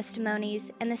of the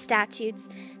testimonies and the statutes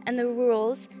and the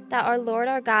rules that our Lord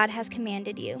our God has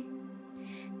commanded you?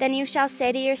 Then you shall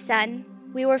say to your son,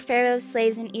 we were Pharaoh's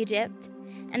slaves in Egypt,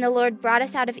 and the Lord brought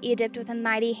us out of Egypt with a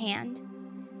mighty hand.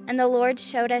 And the Lord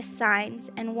showed us signs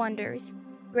and wonders,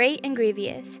 great and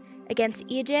grievous, against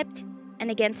Egypt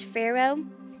and against Pharaoh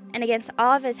and against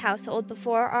all of his household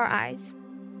before our eyes.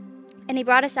 And he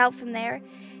brought us out from there,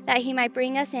 that he might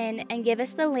bring us in and give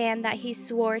us the land that he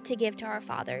swore to give to our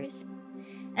fathers.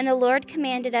 And the Lord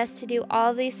commanded us to do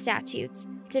all these statutes,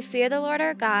 to fear the Lord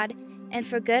our God, and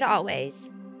for good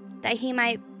always, that he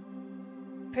might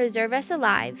preserve us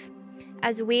alive,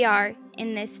 as we are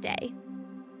in this day."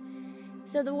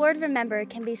 So the word remember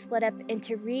can be split up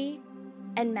into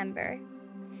and member.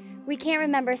 We can't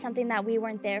remember something that we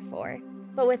weren't there for,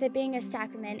 but with it being a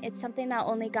sacrament, it's something that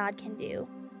only God can do.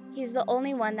 He's the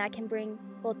only one that can bring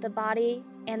both the body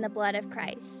and the blood of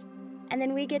Christ. And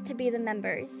then we get to be the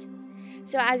members.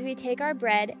 So as we take our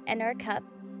bread and our cup,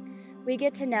 we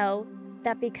get to know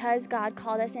that because God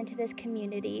called us into this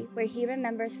community where he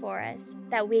remembers for us,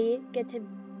 that we get to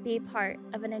be part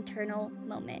of an eternal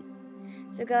moment.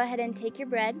 So go ahead and take your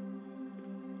bread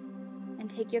and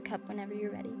take your cup whenever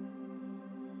you're ready.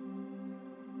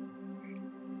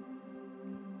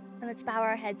 And let's bow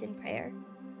our heads in prayer.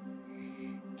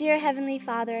 Dear Heavenly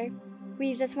Father,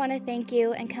 we just want to thank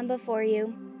you and come before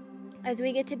you as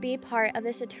we get to be part of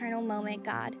this eternal moment,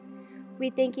 God. We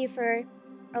thank you for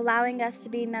allowing us to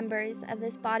be members of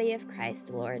this body of Christ,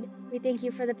 Lord. We thank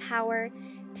you for the power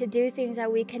to do things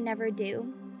that we can never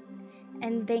do.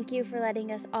 And thank you for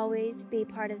letting us always be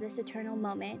part of this eternal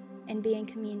moment and be in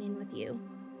communion with you.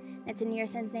 It's in your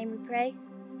Son's name we pray.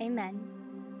 Amen.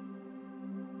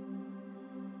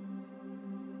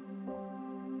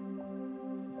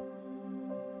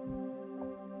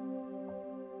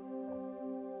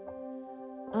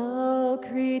 All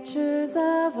creatures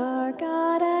of our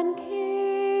God and King,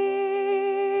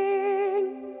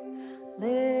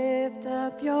 lift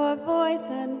up your voice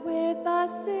and with us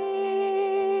sing.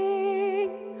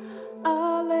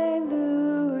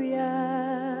 Alleluia,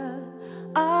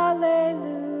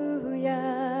 alleluia.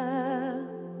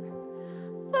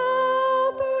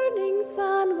 Thou burning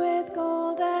sun with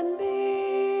golden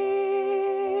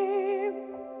beam,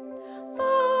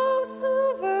 thou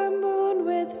silver moon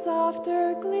with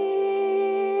softer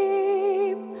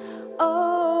gleam,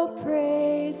 oh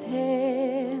praise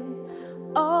him,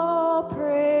 oh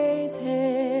praise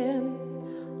him.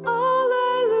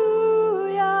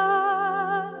 Alleluia,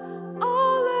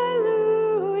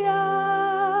 alleluia,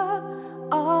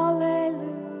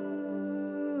 alleluia.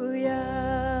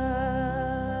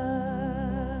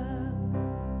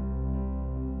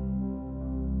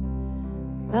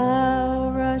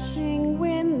 Thou rushing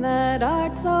wind that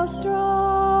art so strong,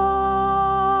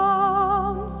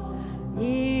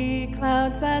 ye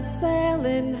clouds that sail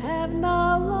in heaven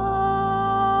along,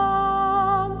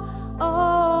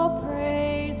 oh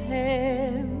praise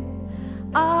him,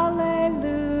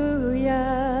 alleluia.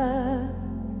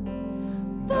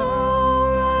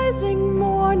 Thou rising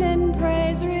morn in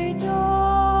praise rejoice,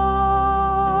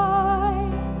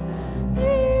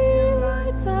 ye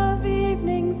lights of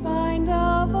evening find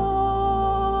a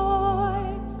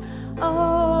voice,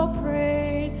 oh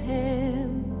praise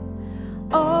him,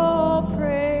 oh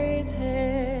praise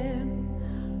him.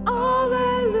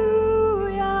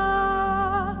 Alleluia,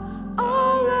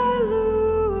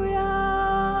 alleluia,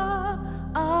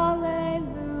 alleluia.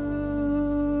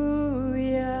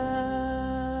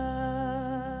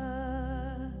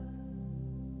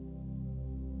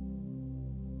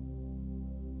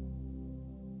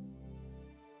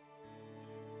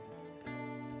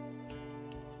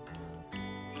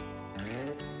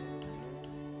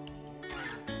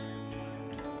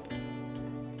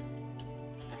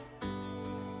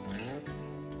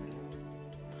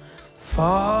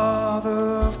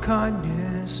 Father of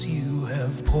kindness, you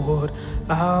have poured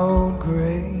out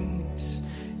grace.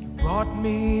 You brought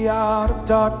me out of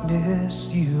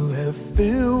darkness. You have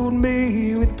filled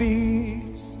me with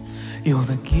peace. You're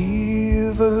the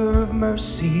giver of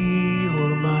mercy.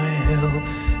 You're my help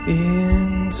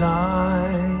in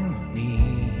time of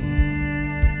need.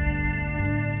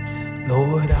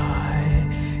 Lord, I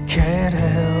can't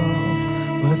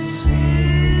help but sing.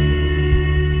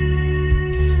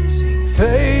 Sing,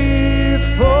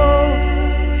 faithful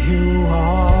you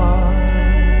are.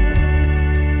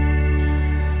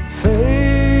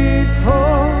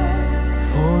 Faithful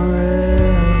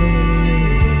forever you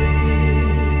will be.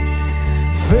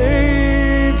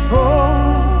 Faithful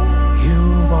you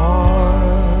are.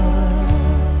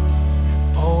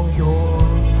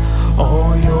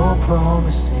 All your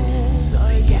promises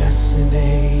are yes and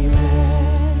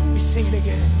amen. We sing it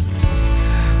again.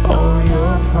 All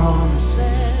your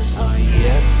promises are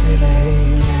yes and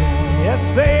amen.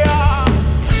 Yes, they are.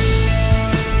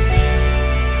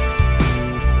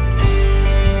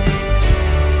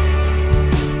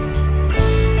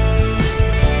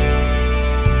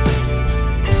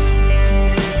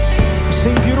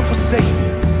 Sing, beautiful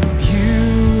Savior,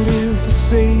 beautiful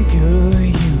Savior,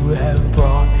 you have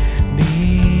brought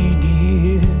me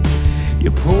near. You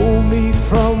pulled me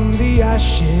from the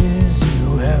ashes,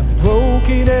 you have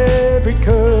broken every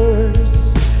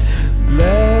curse.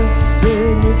 Blessed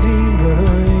Redeemer,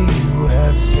 you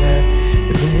have set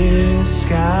this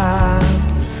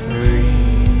captive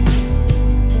free.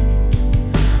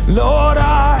 Lord,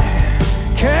 I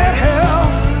can't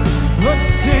help but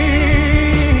sing.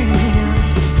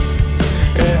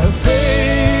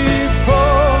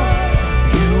 Faithful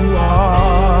you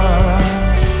are,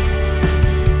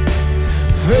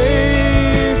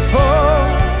 faithful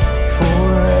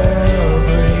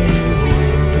forever you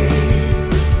will be.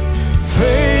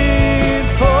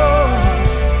 Faithful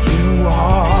you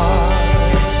are,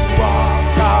 yes you are,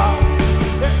 God.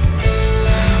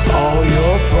 All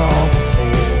your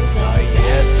promises are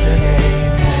yes and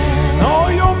amen.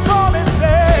 All your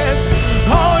promises,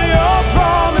 all your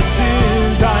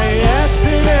promises are yes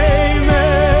and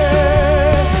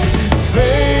amen.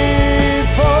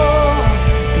 Faithful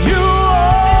you are,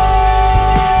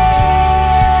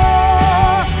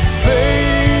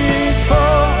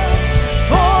 faithful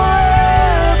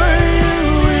forever you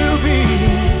will be.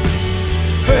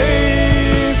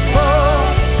 Faithful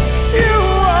you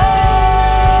are.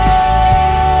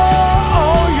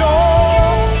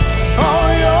 All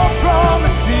your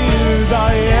promises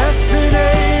are yes and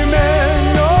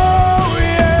amen. Oh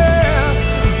yeah,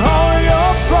 all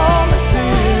your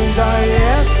promises are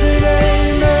yes and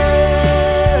amen.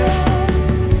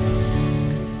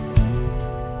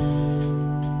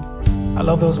 I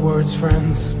love those words,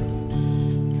 friends.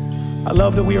 I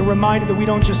love that we are reminded that we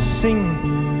don't just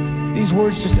sing these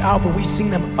words just out, but we sing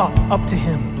them up to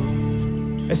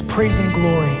Him as praise and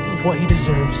glory of what He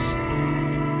deserves.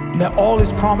 And that all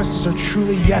His promises are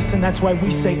truly yes, and that's why we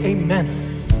say amen.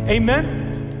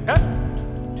 Amen? Yeah?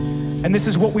 And this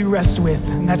is what we rest with,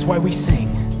 and that's why we sing.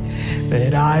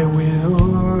 That I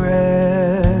will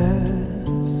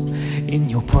rest in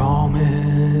your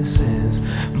promises.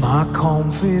 My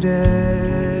confidence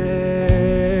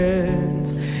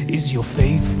is your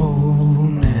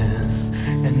faithfulness,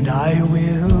 and I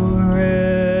will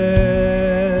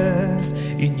rest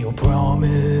in your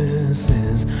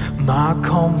promises. My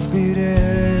confidence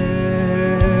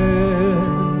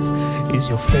is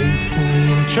your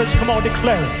faithfulness. Church, come on,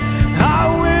 declare it. I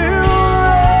will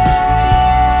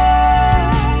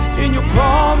rest in your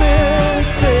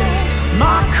promises.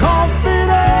 My confidence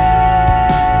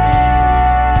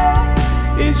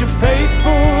is your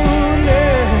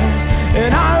faithfulness,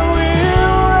 and I will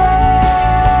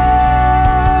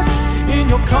rest in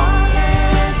your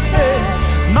promises.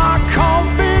 My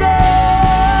confidence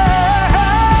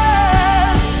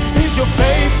is your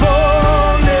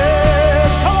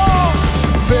faithfulness. Come on,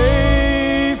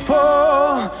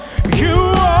 faithful you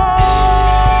are,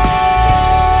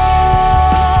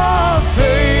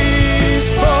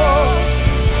 faithful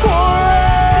forever.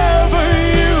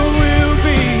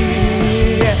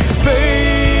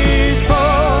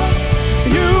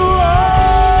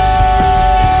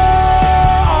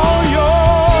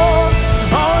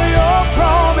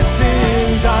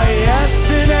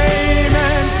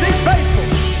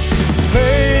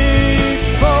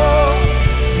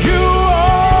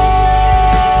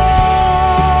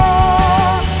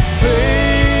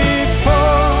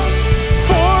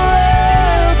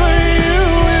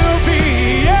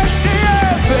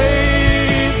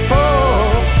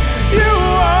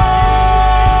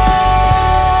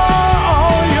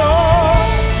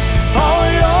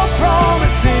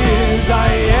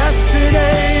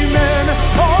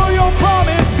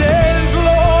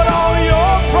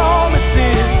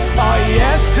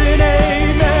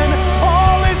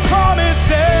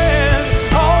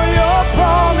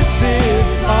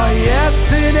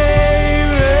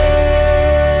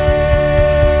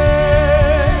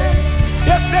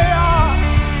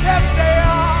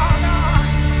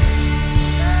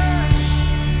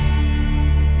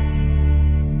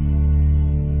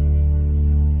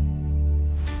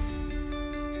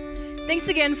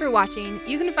 Thanks again for watching.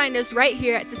 You can find us right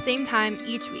here at the same time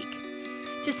each week.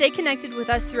 To stay connected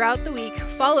with us throughout the week,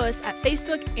 follow us at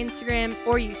Facebook, Instagram,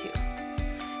 or YouTube.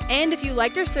 And if you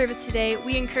liked our service today,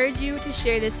 we encourage you to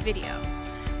share this video.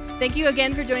 Thank you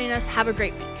again for joining us. Have a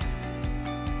great week.